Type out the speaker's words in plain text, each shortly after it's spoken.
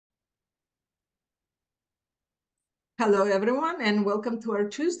Hello, everyone, and welcome to our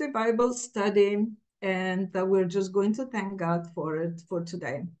Tuesday Bible study. And we're just going to thank God for it for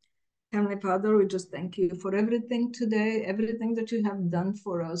today. Heavenly Father, we just thank you for everything today, everything that you have done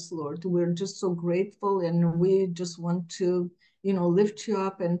for us, Lord. We're just so grateful, and we just want to, lift you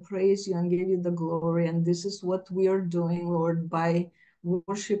up and praise you and give you the glory. And this is what we are doing, Lord, by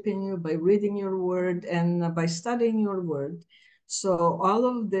worshiping you, by reading your word, and by studying your word. So all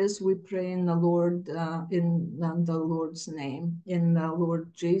of this we pray in the Lord, in the Lord's name, in the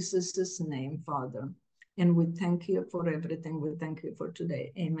Lord Jesus' name, Father. And we thank you for everything. We thank you for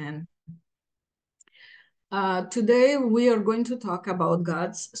today. Amen. Today we are going to talk about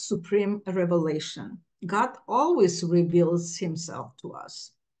God's supreme revelation. God always reveals himself to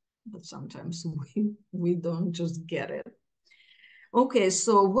us, but sometimes we don't just get it. Okay,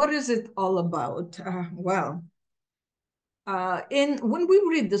 so what is it all about? When we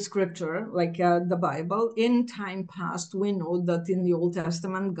read the scripture, like the Bible, in time past, we know that in the Old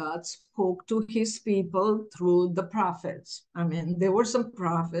Testament, God spoke to his people through the prophets. I mean, there were some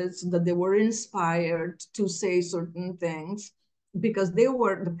prophets that they were inspired to say certain things because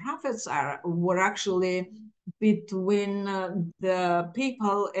the prophets were actually between the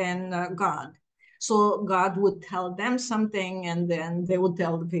people and God. So God would tell them something and then they would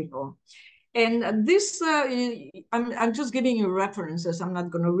tell the people. And this, I'm just giving you references. I'm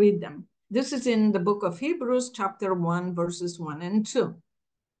not going to read them. This is in the book of Hebrews, chapter 1, verses 1 and 2.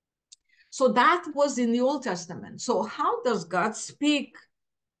 So that was in the Old Testament. So how does God speak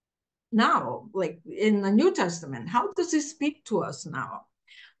now, like in the New Testament? How does he speak to us now?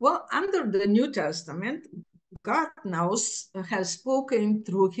 Well, under the New Testament, God now has spoken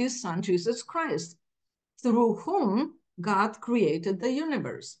through his son, Jesus Christ, through whom God created the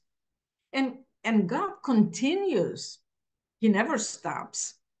universe. And God continues. He never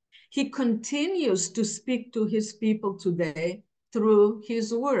stops. He continues to speak to his people today through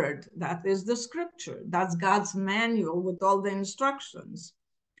his word. That is the scripture. That's God's manual with all the instructions.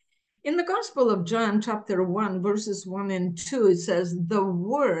 In the Gospel of John, chapter 1, verses 1 and 2, it says, the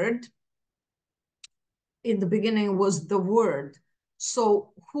word in the beginning was the word.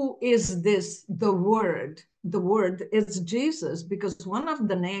 So who is this, the word? The word is Jesus, because one of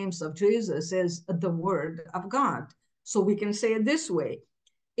the names of Jesus is the word of God. So we can say it this way.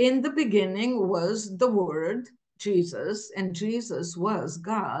 In the beginning was the word, Jesus, and Jesus was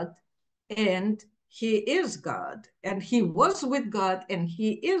God, and he is God, and he was with God, and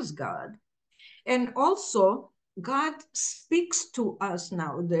he is God. And also, God speaks to us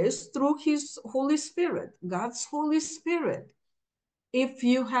nowadays through his Holy Spirit, God's Holy Spirit. If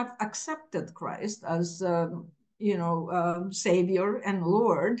you have accepted Christ as, Savior and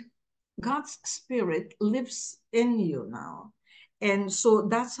Lord, God's Spirit lives in you now. And so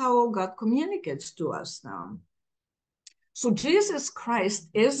that's how God communicates to us now. So Jesus Christ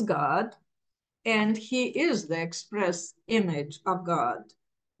is God, and he is the express image of God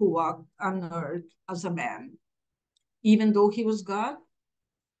who walked on earth as a man. Even though he was God,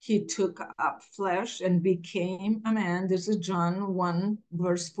 he took up flesh and became a man. This is John 1,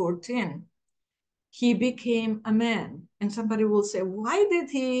 verse 14. He became a man. And somebody will say, why did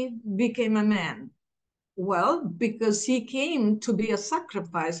he become a man? Well, because he came to be a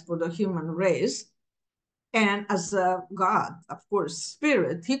sacrifice for the human race. And as a God, of course,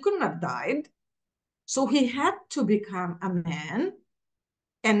 spirit, he couldn't have died. So he had to become a man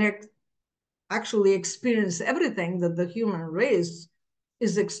and actually experience everything that the human race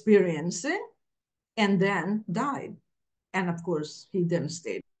is experiencing, and then died. And of course, he didn't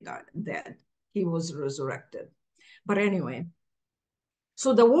stay dead. He was resurrected. But anyway,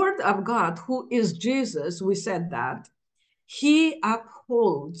 so the word of God, who is Jesus, we said that, he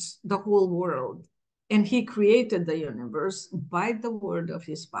upholds the whole world, and he created the universe by the word of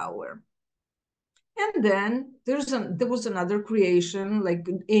his power. And then there was another creation, like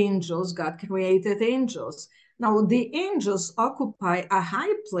angels. God created angels. Now the angels occupy a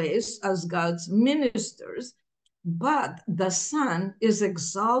high place as God's ministers, but the Son is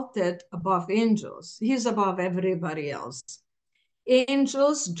exalted above angels. He's above everybody else.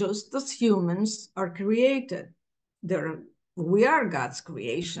 Angels, just as humans, are created. We are God's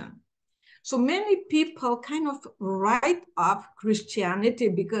creation. So many people kind of write off Christianity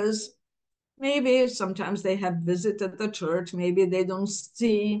because maybe sometimes they have visited the church, maybe they don't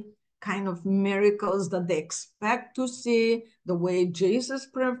see kind of miracles that they expect to see, the way Jesus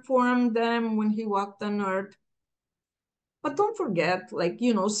performed them when he walked on earth. But don't forget,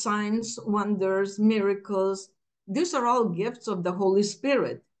 signs, wonders, miracles, these are all gifts of the Holy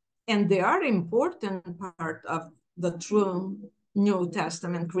Spirit, and they are important part of the true New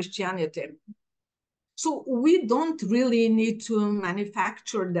Testament Christianity. So we don't really need to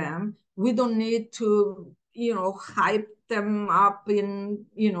manufacture them. We don't need to, hype them up in,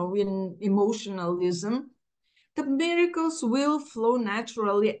 in emotionalism. The miracles will flow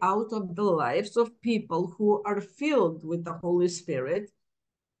naturally out of the lives of people who are filled with the Holy Spirit,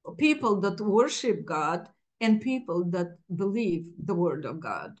 people that worship God, and people that believe the word of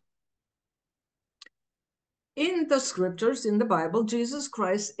God. In the scriptures, in the Bible, Jesus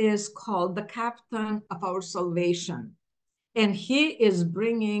Christ is called the captain of our salvation. And he is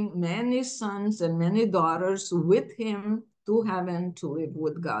bringing many sons and many daughters with him to heaven to live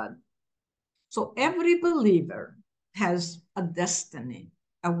with God. So every believer has a destiny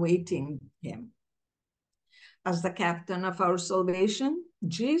awaiting him. As the captain of our salvation,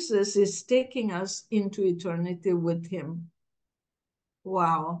 Jesus is taking us into eternity with him.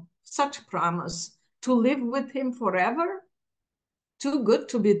 Wow, such promise to live with him forever. Too good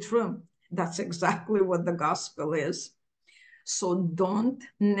to be true. That's exactly what the gospel is. So don't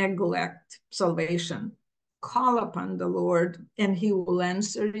neglect salvation. Call upon the Lord and he will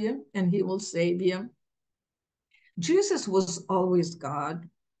answer you and he will save you. Jesus was always God,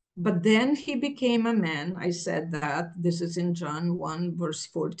 but then he became a man. I said that. This is in John 1, verse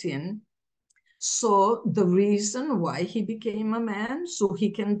 14. So the reason why he became a man, so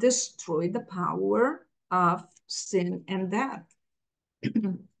he can destroy the power of sin and death.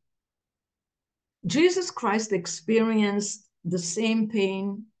 Jesus Christ experienced the same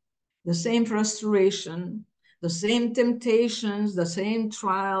pain, the same frustration, the same temptations, the same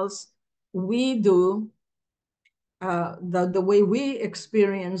trials we do, the way we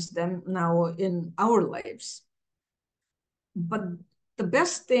experience them now in our lives. But the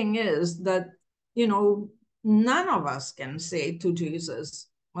best thing is that, none of us can say to Jesus,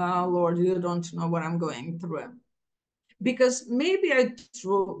 well, Lord, you don't know what I'm going through. Because maybe I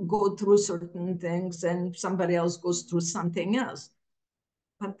go through certain things and somebody else goes through something else.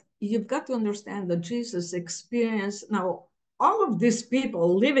 But you've got to understand that Jesus experienced, now all of these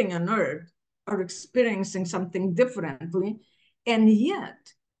people living on earth are experiencing something differently. And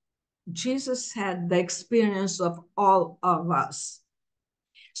yet Jesus had the experience of all of us.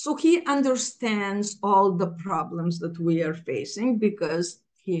 So he understands all the problems that we are facing because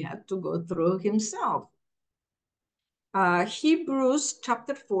he had to go through himself. Hebrews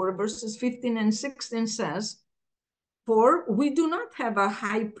chapter 4, verses 15 and 16 says, for we do not have a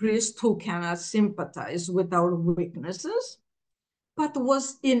high priest who cannot sympathize with our weaknesses, but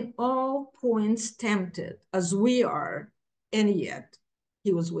was in all points tempted as we are, and yet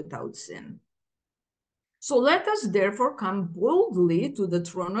he was without sin. So let us therefore come boldly to the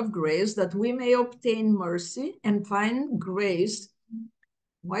throne of grace that we may obtain mercy and find grace.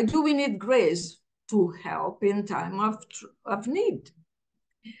 Why do we need grace? To help in time of need.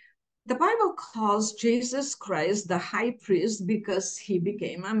 The Bible calls Jesus Christ the high priest because he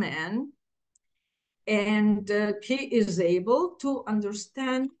became a man and he is able to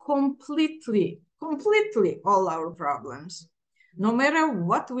understand completely all our problems. No matter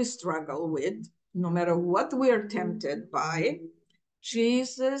what we struggle with, no matter what we are tempted by,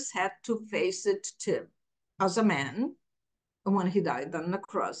 Jesus had to face it too as a man when he died on the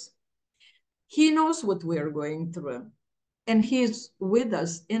cross. He knows what we are going through and he's with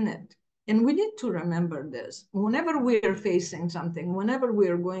us in it. And we need to remember this. Whenever we are facing something, whenever we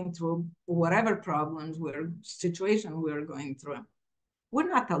are going through whatever problems, situation we're going through, we're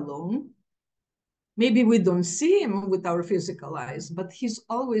not alone. Maybe we don't see him with our physical eyes, but he's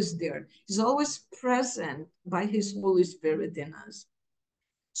always there. He's always present by his Holy Spirit in us.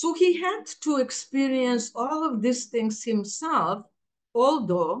 So he had to experience all of these things himself,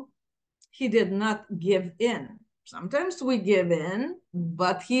 although he did not give in. Sometimes we give in,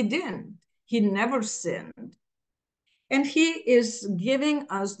 but he didn't. He never sinned. And he is giving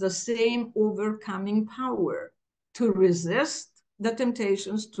us the same overcoming power to resist the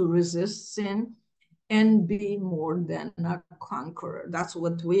temptations, to resist sin, and be more than a conqueror. That's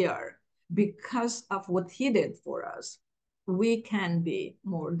what we are. Because of what he did for us, we can be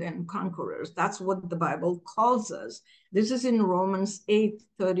more than conquerors. That's what the Bible calls us. This is in Romans 8,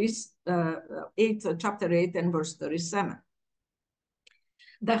 chapter 8 and verse 37.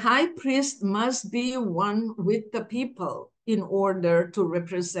 The high priest must be one with the people in order to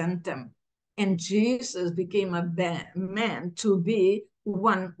represent them. And Jesus became a man to be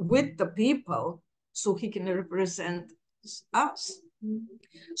one with the people so he can represent us.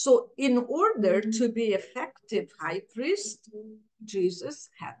 So in order to be effective high priest, Jesus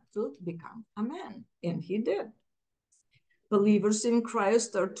had to become a man, and he did. Believers in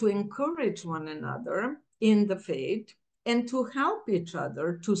Christ are to encourage one another in the faith and to help each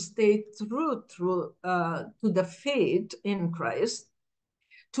other to stay true to the faith in Christ,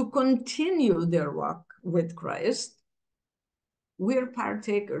 to continue their walk with Christ. We're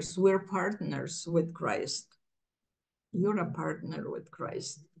partakers, we're partners with Christ. You're a partner with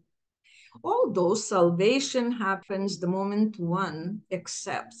Christ. Although salvation happens the moment one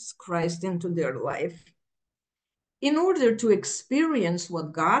accepts Christ into their life, in order to experience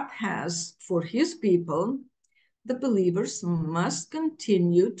what God has for his people, the believers must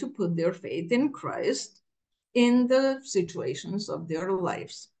continue to put their faith in Christ in the situations of their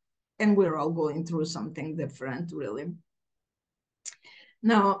lives. And we're all going through something different, really.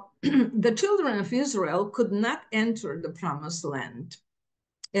 Now, the children of Israel could not enter the promised land.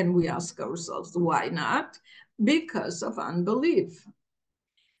 And we ask ourselves, why not? Because of unbelief.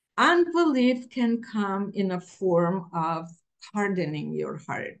 Unbelief can come in a form of hardening your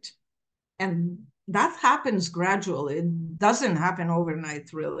heart. And that happens gradually. It doesn't happen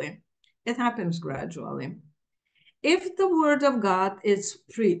overnight, really. It happens gradually. If the word of God is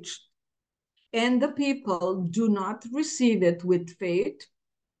preached and the people do not receive it with faith,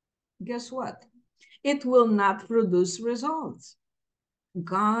 guess what? It will not produce results.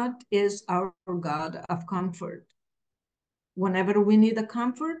 God is our God of comfort. Whenever we need a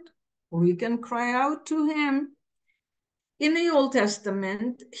comfort, we can cry out to him. In the Old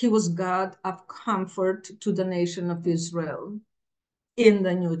Testament, he was God of comfort to the nation of Israel. In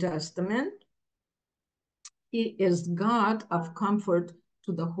the New Testament, he is God of comfort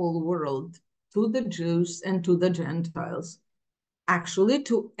to the whole world, to the Jews and to the Gentiles, actually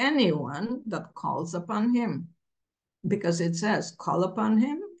to anyone that calls upon him, because it says, call upon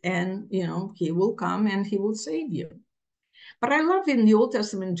him and, he will come and he will save you. But I love in the Old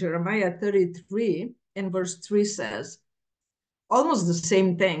Testament, Jeremiah 33 and verse 3 says, almost the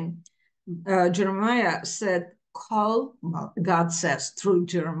same thing. Jeremiah said, God says through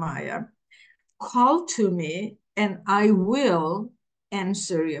Jeremiah, call to me and I will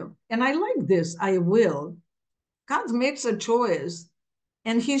answer you. And I like this, I will. God makes a choice,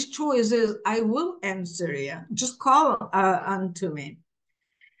 and his choice is, I will answer you. Just call unto me.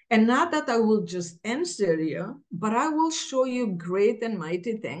 And not that I will just answer you, but I will show you great and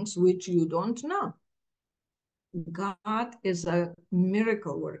mighty things which you don't know. God is a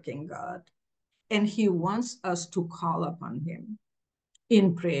miracle working God, and he wants us to call upon him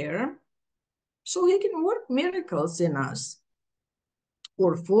in prayer so he can work miracles in us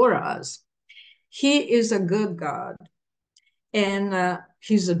or for us. He is a good God, and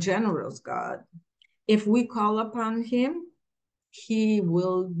he's a generous God. If we call upon him, he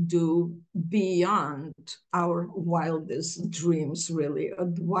will do beyond our wildest dreams, really,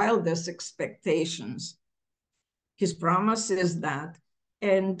 wildest expectations. His promise is that.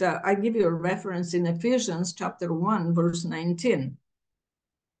 And I give you a reference in Ephesians chapter 1, verse 19.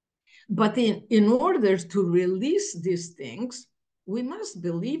 But in order to release these things, we must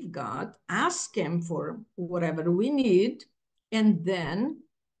believe God, ask him for whatever we need, and then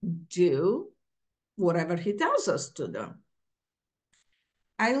do whatever he tells us to do.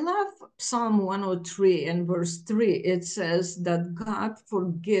 I love Psalm 103 and verse 3. It says that God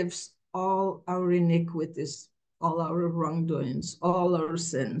forgives all our iniquities, all our wrongdoings, all our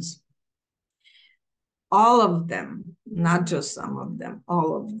sins. All of them, not just some of them,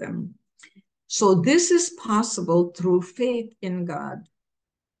 all of them. So this is possible through faith in God.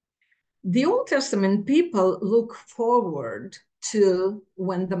 The Old Testament people look forward to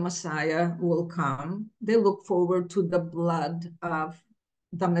when the Messiah will come. They look forward to the blood of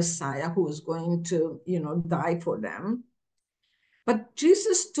the Messiah who is going to, die for them. But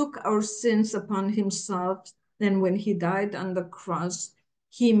Jesus took our sins upon himself, and when he died on the cross,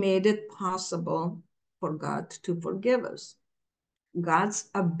 he made it possible for God to forgive us. God's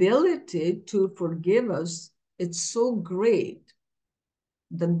ability to forgive us, it's so great.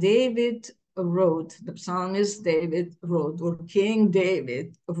 The psalmist David wrote, or King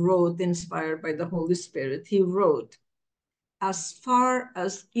David wrote, inspired by the Holy Spirit, he wrote, as far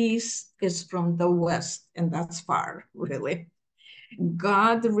as east is from the west, and that's far, really,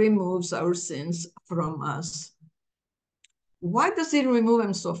 God removes our sins from us. Why does he remove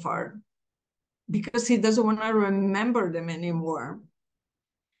them so far? Because he doesn't want to remember them anymore.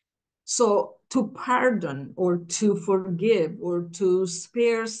 So to pardon or to forgive or to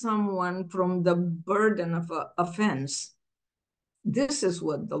spare someone from the burden of an offense, this is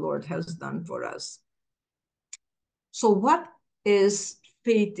what the Lord has done for us. So what is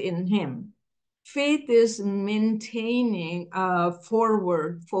faith in him? Faith is maintaining a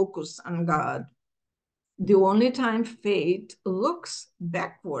forward focus on God. The only time faith looks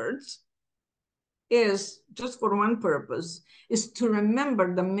backwards is, just for one purpose, is to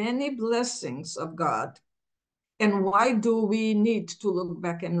remember the many blessings of God. And why do we need to look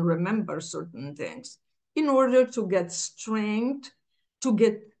back and remember certain things? In order to get strength, to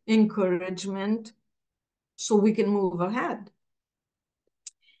get encouragement, so we can move ahead.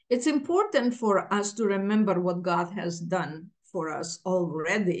 It's important for us to remember what God has done for us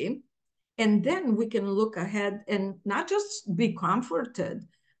already. And then we can look ahead and not just be comforted,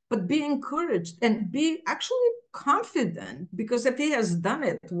 but be encouraged and be actually confident, because if he has done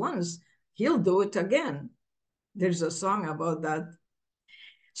it once, he'll do it again. There's a song about that.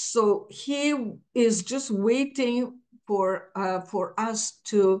 So he is just waiting for us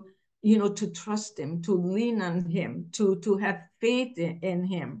to, to trust him, to lean on him, to have faith in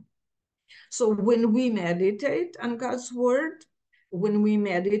him. So when we meditate on God's word, when we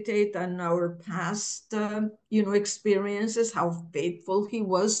meditate on our past, experiences, how faithful he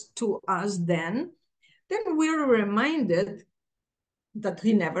was to us then we're reminded that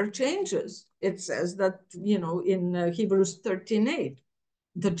he never changes. It says that, in Hebrews 13:8,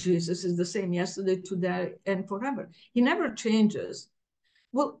 that Jesus is the same yesterday, today, and forever. He never changes.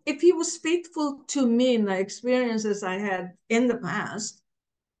 Well, if he was faithful to me in the experiences I had in the past,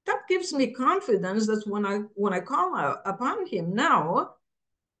 that gives me confidence that when I call upon him now,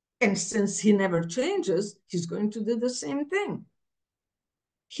 and since he never changes, he's going to do the same thing.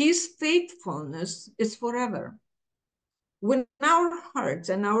 His faithfulness is forever. When our hearts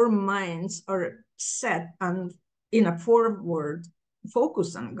and our minds are set on in a forward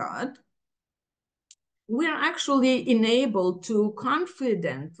focus on God, we're actually enabled to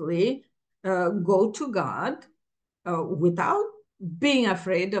confidently go to God without being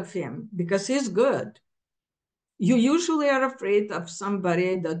afraid of him, because he's good. You usually are afraid of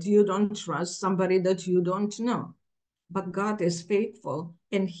somebody that you don't trust, somebody that you don't know. But God is faithful,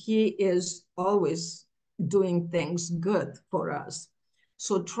 and he is always doing things good for us.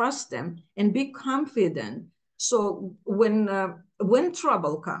 So trust him and be confident. So when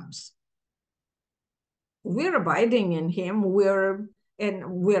trouble comes, we're abiding in him. We're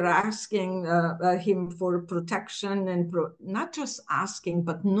asking him for protection, and not just asking,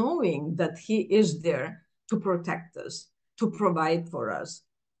 but knowing that he is there to protect us, to provide for us,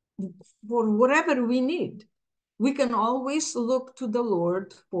 for whatever we need. We can always look to the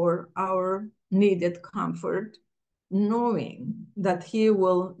Lord for our needed comfort, knowing that he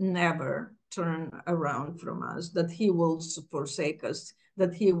will never turn around from us, that he will forsake us,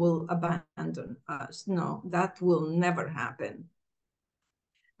 that he will abandon us. No, that will never happen.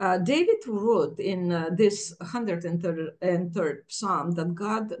 David wrote in this 103rd Psalm that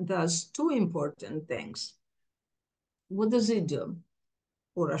God does two important things. What does he do?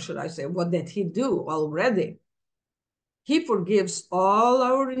 Or should I say, what did he do already? He forgives all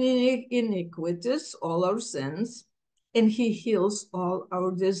our iniquities, all our sins, and he heals all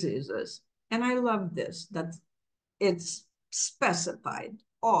our diseases. And I love this, that it's specified,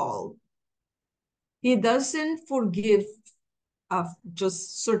 all. He doesn't forgive of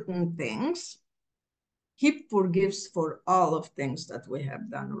just certain things. He forgives for all of things that we have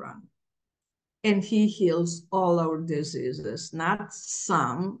done wrong. And he heals all our diseases, not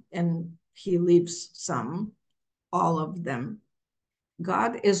some, and he leaves some, all of them.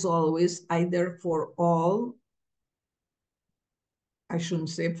 God is always either for all, I shouldn't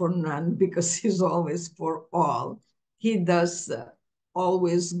say for none, because he's always for all. He does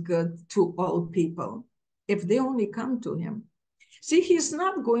always good to all people, if they only come to him. See, he's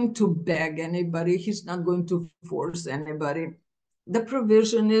not going to beg anybody. He's not going to force anybody. The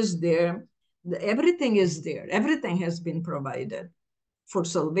provision is there. Everything is there. Everything has been provided for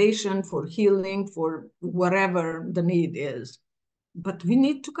salvation, for healing, for whatever the need is. But we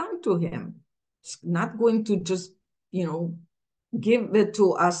need to come to him. It's not going to just, give it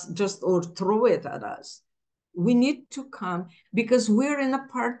to us just or throw it at us. We need to come because we're in a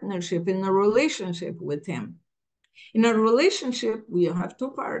partnership, in a relationship with him. In a relationship, we have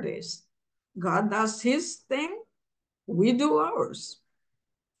two parties. God does his thing, we do ours.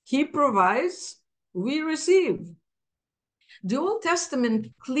 He provides, we receive. The Old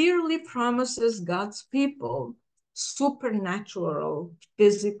Testament clearly promises God's people supernatural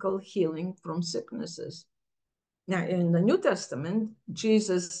physical healing from sicknesses. Now, in the New Testament,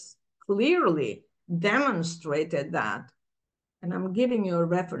 Jesus clearly demonstrated that. And I'm giving you a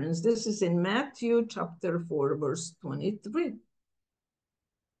reference. This is in Matthew chapter 4, verse 23.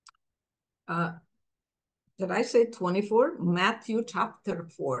 Did I say 24? Matthew chapter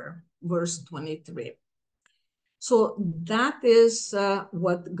 4, verse 23. So that is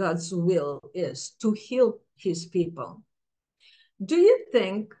what God's will is, to heal his people. Do you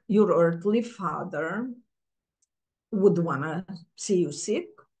think your earthly father would want to see you sick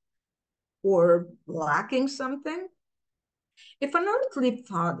or lacking something? If an earthly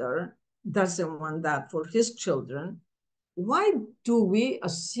father doesn't want that for his children, why do we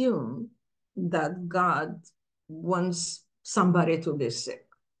assume that God wants somebody to be sick?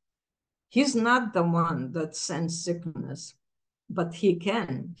 He's not the one that sends sickness, but he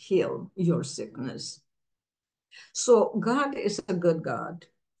can heal your sickness. So God is a good God.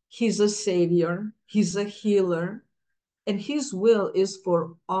 He's a savior, he's a healer, and his will is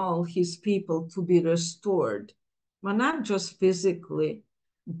for all his people to be restored, but not just physically,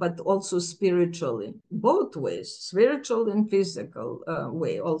 but also spiritually, both ways, spiritual and physical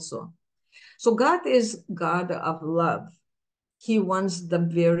way also. So God is God of love. He wants the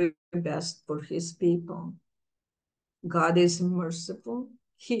very best for his people. God is merciful.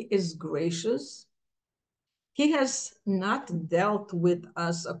 He is gracious. He has not dealt with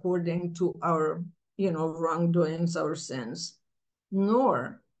us according to our, wrongdoings, our sins,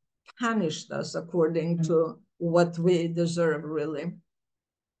 nor punished us according to what we deserve, really.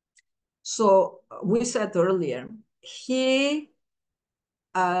 So we said earlier, he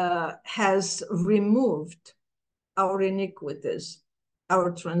has removed our iniquities,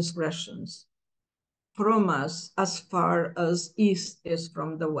 our transgressions from us as far as east is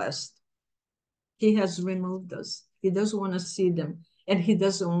from the west. He has removed us. He doesn't want to see them. And he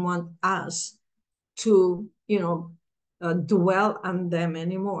doesn't want us to, dwell on them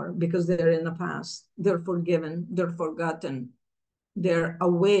anymore because they're in the past. They're forgiven. They're forgotten. They're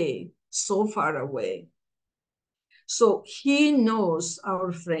away, so far away. So he knows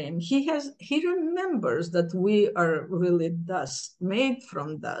our frame. He remembers that we are really dust, made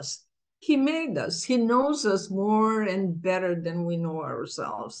from dust. He made us. He knows us more and better than we know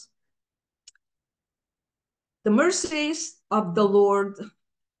ourselves. The mercies of the Lord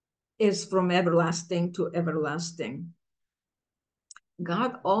is from everlasting to everlasting.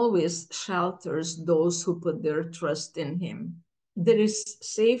 God always shelters those who put their trust in him. There is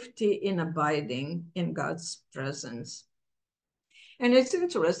safety in abiding in God's presence. And it's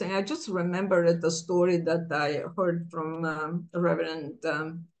interesting. I just remembered the story that I heard from Reverend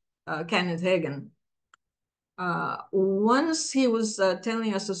Kenneth Hagin. Once he was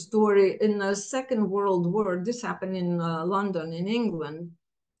telling us a story in the Second World War. This happened in London, in England,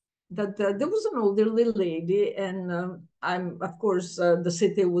 that there was an elderly lady, and of course, the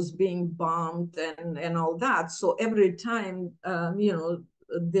city was being bombed and all that. So every time,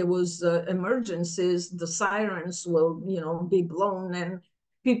 there was emergencies, the sirens will, be blown, and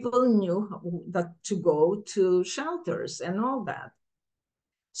people knew that to go to shelters and all that.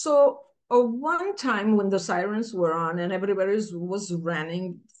 So one time when the sirens were on and everybody was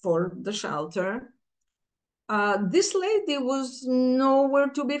running for the shelter, this lady was nowhere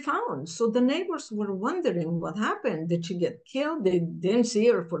to be found. So the neighbors were wondering what happened. Did she get killed? They didn't see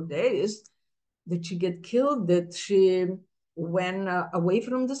her for days. Did she get killed? Did she went away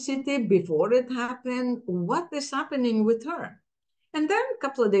from the city before it happened? What is happening with her? And then a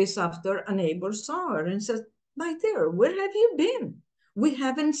couple of days after, a neighbor saw her and said, "My dear, where have you been? We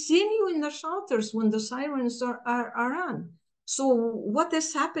haven't seen you in the shelters when the sirens are on. So what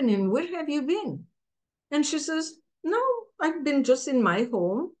is happening? Where have you been?" And she says, "No, I've been just in my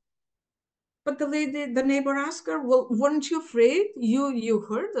home." But the neighbor asked her, "Well, weren't you afraid? You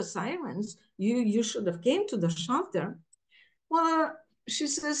heard the sirens. You should have came to the shelter." Well, she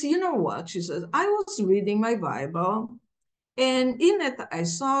says, "You know what?" She says, "I was reading my Bible, and in it I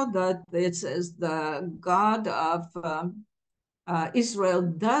saw that it says the God of Israel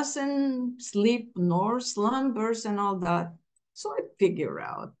doesn't sleep nor slumbers and all that. So I figure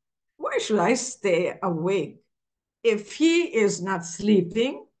out, why should I stay awake? If he is not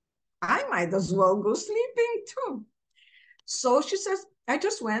sleeping, I might as well go sleeping too." So she says, "I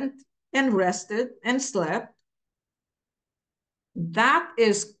just went and rested and slept." That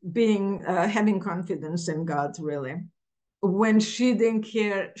is being having confidence in God, really. When she didn't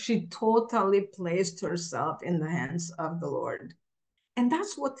care, she totally placed herself in the hands of the Lord. And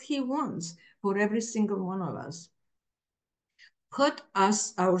that's what he wants for every single one of us. Put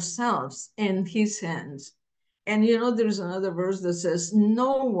us ourselves in his hands. And there's another verse that says,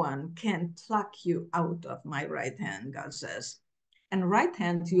 "No one can pluck you out of my right hand," God says. And right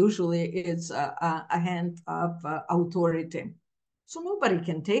hand usually is a hand of authority. So nobody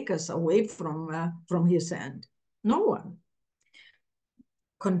can take us away from his hand. No one.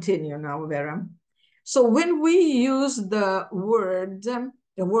 Continue now, Vera. So when we use the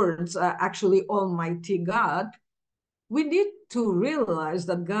words actually Almighty God, we need to realize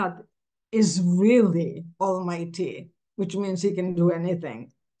that God is really almighty. which means he can do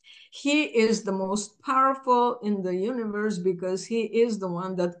anything. He is the most powerful in the universe because he is the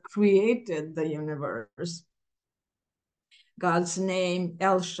one that created the universe. God's name,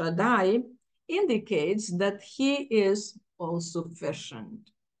 El Shaddai, indicates that he is all sufficient,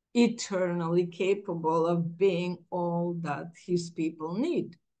 eternally capable of being all that his people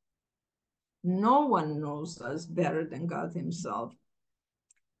need. No one knows us better than God himself.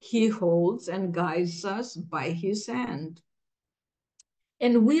 He holds and guides us by his hand.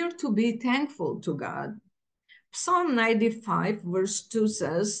 And we are to be thankful to God. Psalm 95, verse 2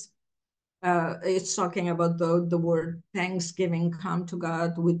 says, it's talking about the word thanksgiving. Come to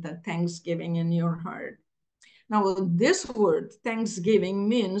God with the thanksgiving in your heart. Now, this word thanksgiving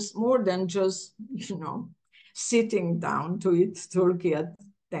means more than just, sitting down to eat turkey at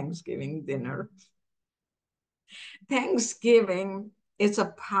Thanksgiving dinner. Thanksgiving is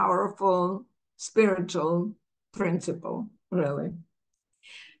a powerful spiritual principle, really.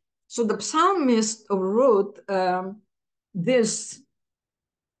 So the psalmist wrote this.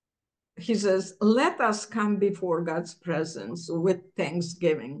 He says, let us come before God's presence with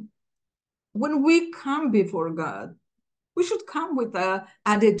thanksgiving. When we come before God, we should come with an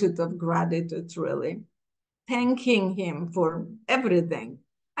attitude of gratitude, really, thanking him for everything.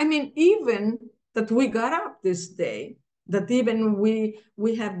 I mean, even that we got up this day, that even we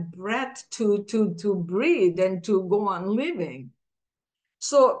have breath to breathe and to go on living.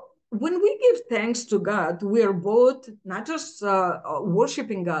 So when we give thanks to God, we are both not just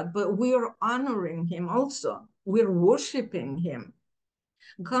worshiping God, but we are honoring him also. We're worshiping him.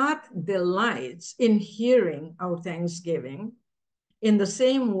 God delights in hearing our thanksgiving. In the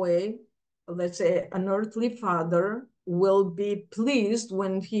same way, let's say an earthly father will be pleased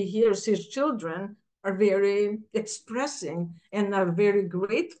when he hears his children are very expressing and are very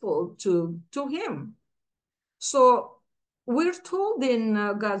grateful to him. So we're told in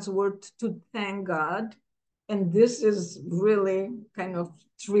God's word to thank God, and this is really kind of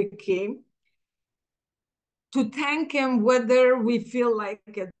tricky, to thank him whether we feel like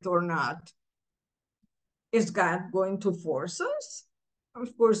it or not. Is God going to force us?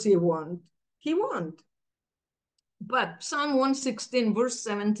 Of course he won't. He won't. But Psalm 116 verse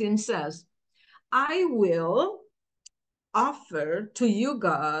 17 says, I will offer to you,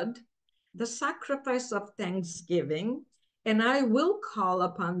 God, the sacrifice of thanksgiving, and I will call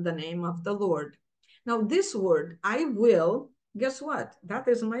upon the name of the Lord. Now, this word, I will, guess what? That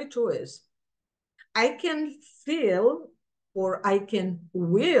is my choice. I can feel or I can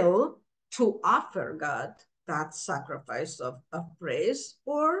will to offer God that sacrifice of praise,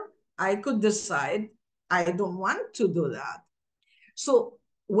 or I could decide I don't want to do that. So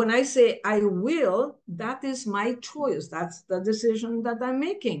when I say I will, that is my choice. That's the decision that I'm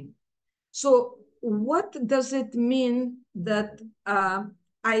making. So what does it mean that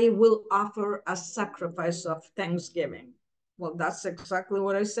I will offer a sacrifice of thanksgiving? Well, that's exactly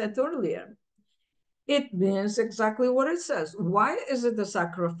what I said earlier. It means exactly what it says. Why is it a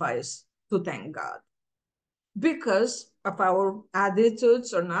sacrifice to thank God? Because of our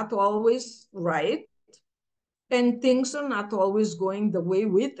attitudes are not always right, and things are not always going the way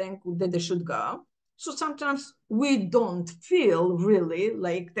we think that they should go. So sometimes we don't feel really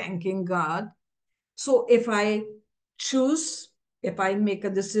like thanking God. So if I choose, if I make a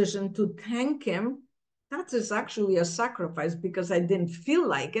decision to thank him, that is actually a sacrifice because I didn't feel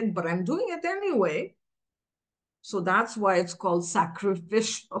like it, but I'm doing it anyway. So that's why it's called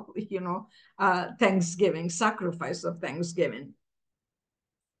sacrificial, Thanksgiving, sacrifice of Thanksgiving.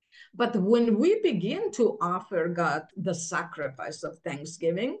 But when we begin to offer God the sacrifice of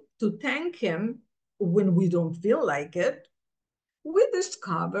thanksgiving, to thank him when we don't feel like it, we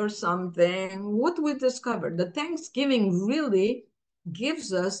discover something. What we discover, the thanksgiving really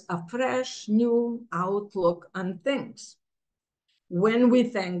gives us a fresh new outlook on things. When we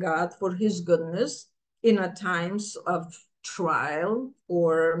thank God for his goodness in a times of trial,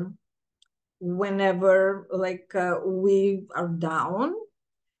 or whenever we are down,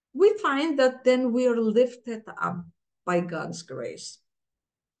 we find that then we are lifted up by God's grace.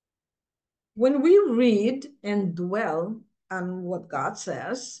 When we read and dwell on what God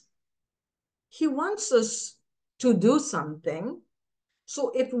says, he wants us to do something.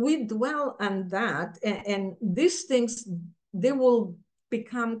 So if we dwell on that, and these things, they will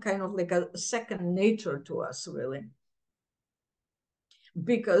become kind of like a second nature to us, really.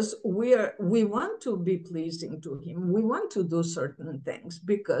 Because we want to be pleasing to him. We want to do certain things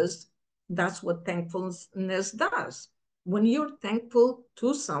because that's what thankfulness does. When you're thankful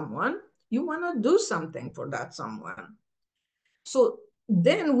to someone, you want to do something for that someone. So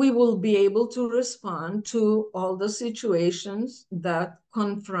then we will be able to respond to all the situations that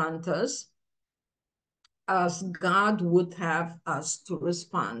confront us as God would have us to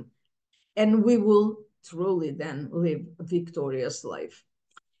respond. And we will truly then live a victorious life.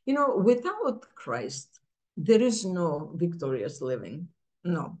 You know, without Christ, there is no victorious living.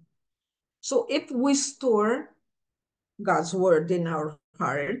 No. So if we store God's word in our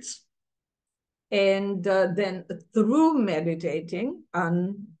hearts, and then through meditating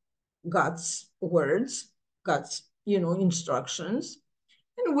on God's words, God's, instructions,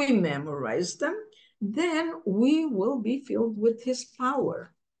 and we memorize them, then we will be filled with his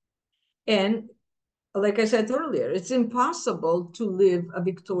power. And like I said earlier, it's impossible to live a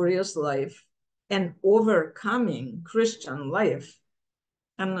victorious life and overcoming Christian life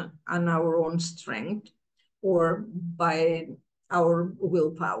on our own strength or by our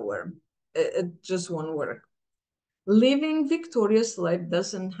willpower. It just won't work. Living victorious life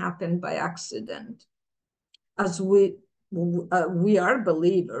doesn't happen by accident. As we are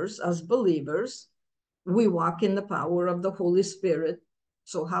believers, as believers, we walk in the power of the Holy Spirit.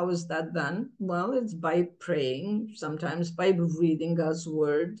 So how is that done? Well, it's by praying, sometimes by reading God's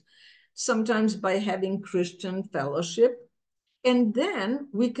word, sometimes by having Christian fellowship. And then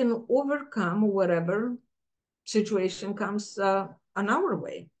we can overcome whatever situation comes on our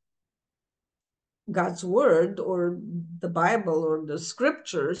way. God's word or the Bible or the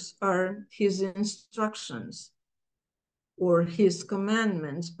scriptures are his instructions or his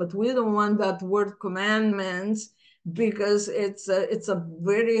commandments, but we don't want that word commandments because it's a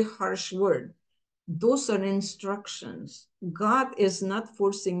very harsh word. Those are instructions. God is not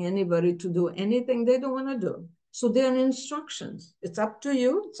forcing anybody to do anything they don't want to do. So they're instructions. It's up to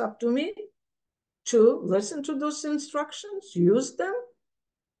you, it's up to me to listen to those instructions, use them,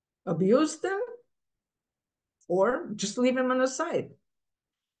 abuse them, or just leave them on the side.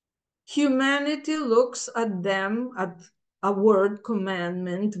 Humanity looks at them, at a word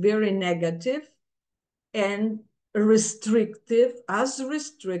commandment, very negative and restrictive as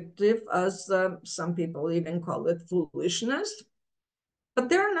some people even call it foolishness. But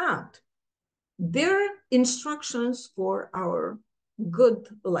they're not. They're instructions for our good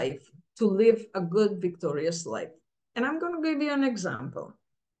life, to live a good, victorious life. And I'm going to give you an example.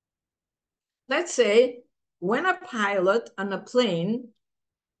 Let's say when a pilot on a plane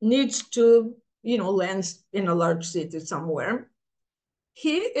needs to, land in a large city somewhere,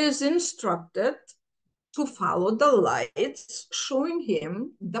 he is instructed to follow the lights showing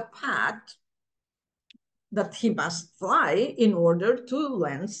him the path that he must fly in order to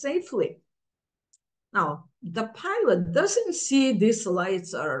land safely. Now, the pilot doesn't see these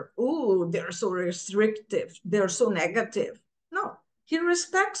lights are, oh, they're so restrictive, they're so negative. No, he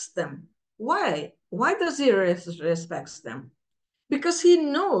respects them. Why? Why does he respect them? Because he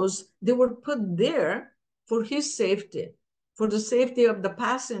knows they were put there for his safety, for the safety of the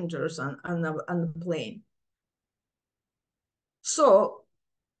passengers on the plane. So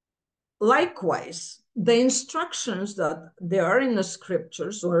likewise, the instructions that they are in the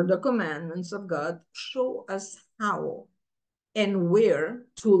scriptures or the commandments of God show us how and where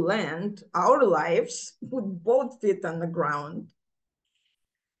to land our lives with both feet on the ground.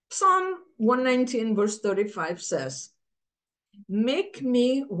 Psalm 119 verse 35 says, make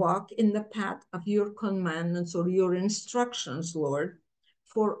me walk in the path of your commandments or your instructions, Lord,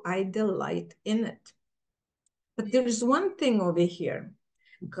 for I delight in it. But there is one thing over here.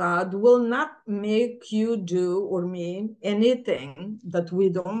 God will not make you do or me anything that we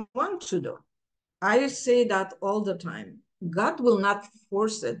don't want to do. I say that all the time. God will not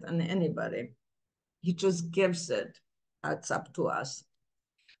force it on anybody. He just gives it. It's up to us.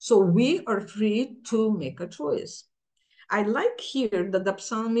 So we are free to make a choice. I like here that the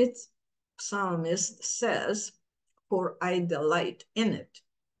psalmist says, for I delight in it.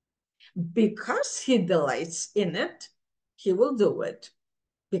 Because he delights in it, he will do it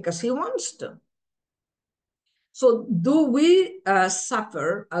because he wants to. So do we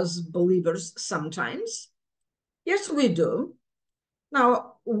suffer as believers sometimes? Yes, we do.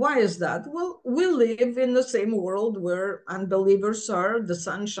 Now, why is that? Well, we live in the same world where unbelievers are, the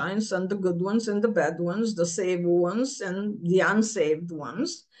sun shines on the good ones and the bad ones, the saved ones and the unsaved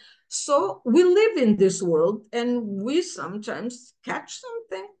ones. So we live in this world and we sometimes catch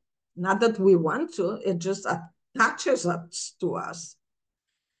something. Not that we want to, it just attaches us to us.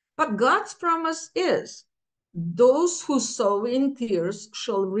 But God's promise is, those who sow in tears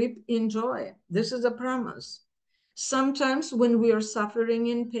shall reap in joy. This is a promise. Sometimes when we are suffering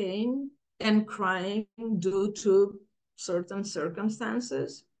in pain and crying due to certain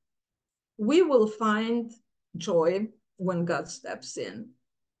circumstances, we will find joy when God steps in.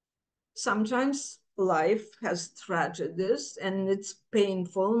 Sometimes life has tragedies and its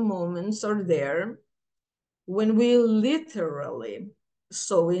painful moments are there when we literally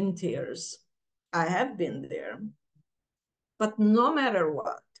sow in tears. I have been there. But no matter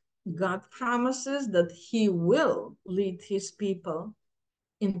what, God promises that he will lead his people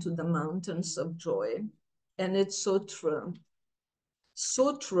into the mountains of joy. And it's so true.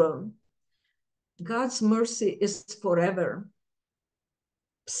 So true. God's mercy is forever.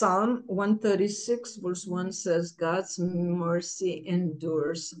 Psalm 136, verse 1 says, God's mercy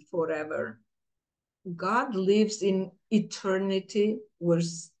endures forever. God lives in eternity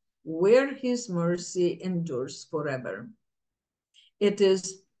where his mercy endures forever. It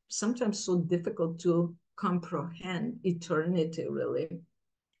is sometimes so difficult to comprehend eternity, really,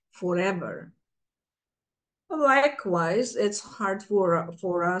 forever. Likewise, it's hard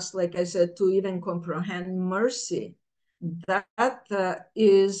for us, like I said, to even comprehend mercy. That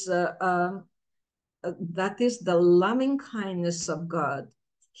is the loving kindness of God,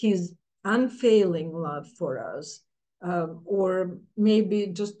 his unfailing love for us, or maybe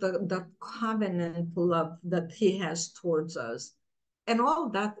just the covenant love that he has towards us. And all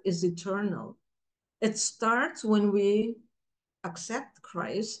that is eternal. It starts when we accept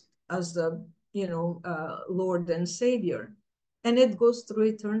Christ as the Lord and Savior, and it goes through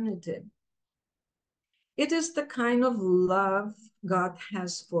eternity. It is the kind of love God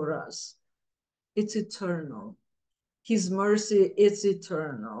has for us. It's eternal. His mercy is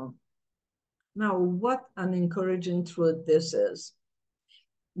eternal. Now, what an encouraging truth this is,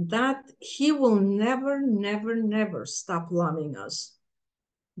 that he will never, never, never stop loving us.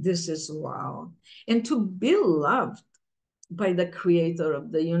 This is wow. And to be loved by the creator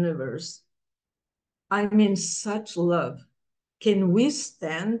of the universe, I mean, such love. Can we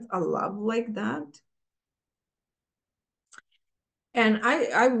stand a love like that? And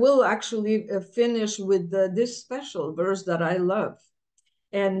I will actually finish with this special verse that I love.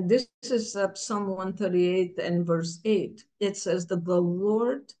 And this is Psalm 138 and verse 8. It says that the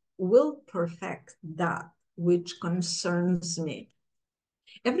Lord will perfect that which concerns me.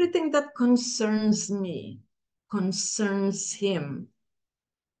 Everything that concerns me concerns him.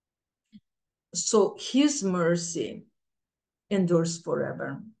 So his mercy endures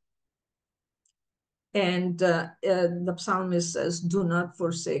forever. And the psalmist says, do not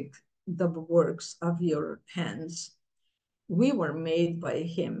forsake the works of your hands. We were made by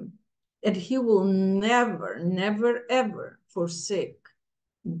him, and he will never, never, ever forsake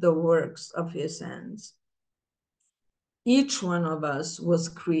the works of his hands. Each one of us was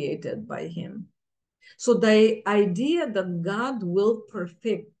created by him. So the idea that God will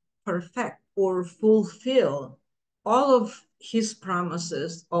perfect or fulfill all of his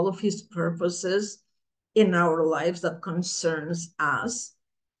promises, all of his purposes in our lives that concerns us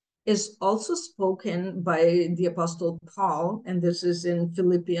is also spoken by the Apostle Paul, and this is in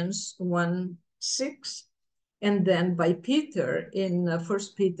Philippians 1:6, and then by Peter in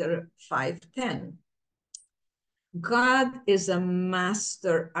 1 Peter 5:10. God is a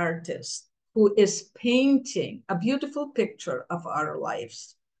master artist who is painting a beautiful picture of our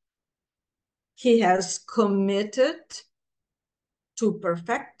lives. He has committed to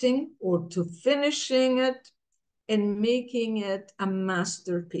perfecting or to finishing it and making it a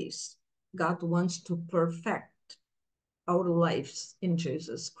masterpiece. God wants to perfect our lives in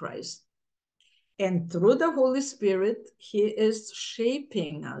Jesus Christ. And through the Holy Spirit, he is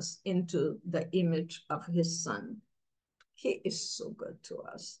shaping us into the image of his Son. He is so good to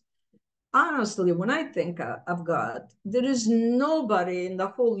us. Honestly, when I think of God, there is nobody in the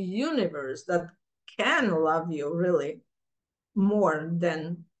whole universe that can love you really more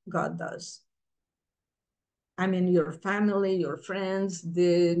than God does. I mean, your family, your friends,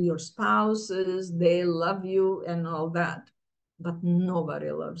 your spouses, they love you and all that. But nobody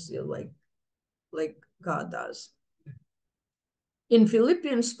loves you like God does. In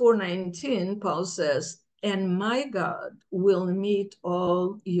Philippians 4:19, Paul says, and my God will meet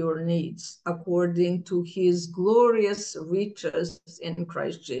all your needs according to his glorious riches in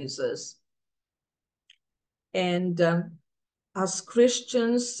Christ Jesus. And as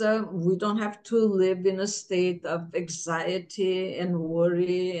Christians, we don't have to live in a state of anxiety and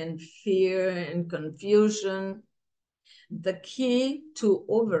worry and fear and confusion. The key to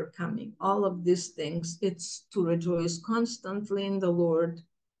overcoming all of these things is to rejoice constantly in the Lord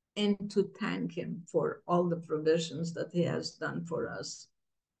and to thank him for all the provisions that he has done for us.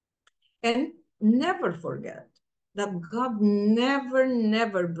 And never forget that God never,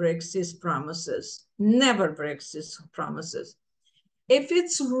 never breaks his promises, never breaks his promises. If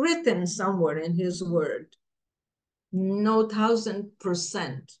it's written somewhere in his word, no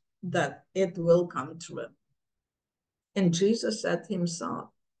 1,000% that it will come true. And Jesus said himself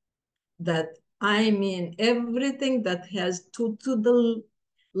that, I mean, everything that has to the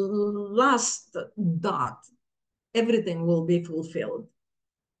last dot, everything will be fulfilled.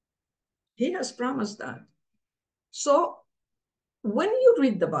 He has promised that. So when you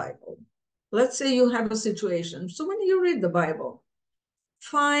read the Bible, let's say you have a situation. So when you read the Bible,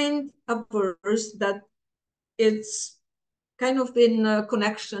 find a verse that it's kind of in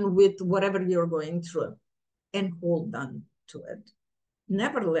connection with whatever you're going through and hold on to it.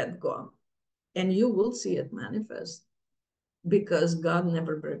 Never let go. And you will see it manifest because God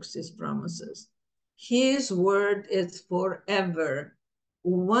never breaks his promises. His word is forever.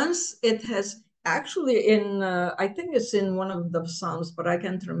 Once it has actually I think it's in one of the Psalms, but I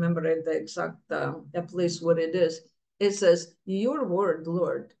can't remember the exact place where it is. It says, your word,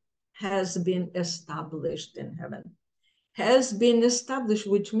 Lord, has been established in heaven. Has been established,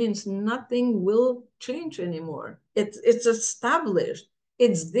 which means nothing will change anymore. It's established.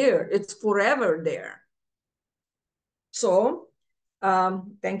 It's there. It's forever there. So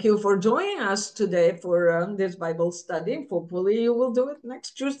thank you for joining us today for this Bible study. Hopefully you will do it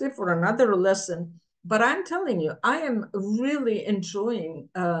next Tuesday for another lesson. But I'm telling you, I am really enjoying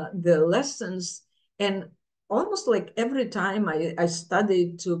the lessons. And almost like every time I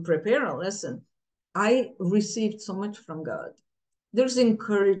studied to prepare a lesson, I received so much from God. There's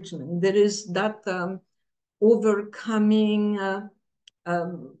encouragement. There is that overcoming,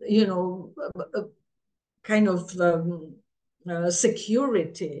 kind of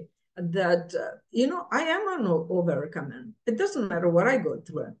security that, I am an overcomer. It doesn't matter what I go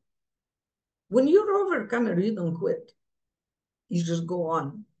through. When you're overcomer, you don't quit. You just go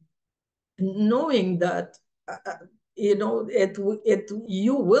on, knowing that,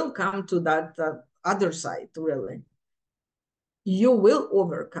 you will come to that other side, really. You will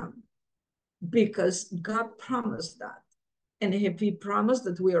overcome because God promised that. And if he promised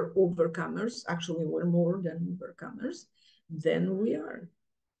that we are overcomers, actually we're more than overcomers, then we are.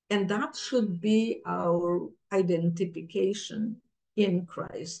 And that should be our identification in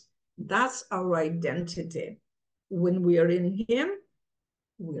Christ. That's our identity. When we are in him,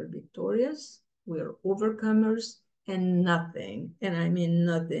 we are victorious, we are overcomers, and nothing, and I mean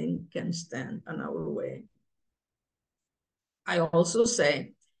nothing, can stand on our way. I also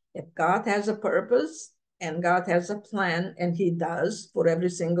say, if God has a purpose and God has a plan, and he does for every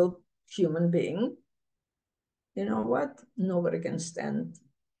single human being, you know what? Nobody can stand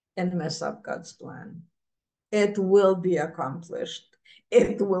and mess up God's plan. It will be accomplished.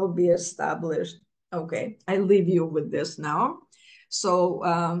 It will be established. Okay, I leave you with this now. So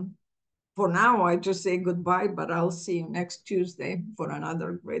for now, I just say goodbye, but I'll see you next Tuesday for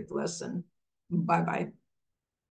another great lesson. Bye-bye.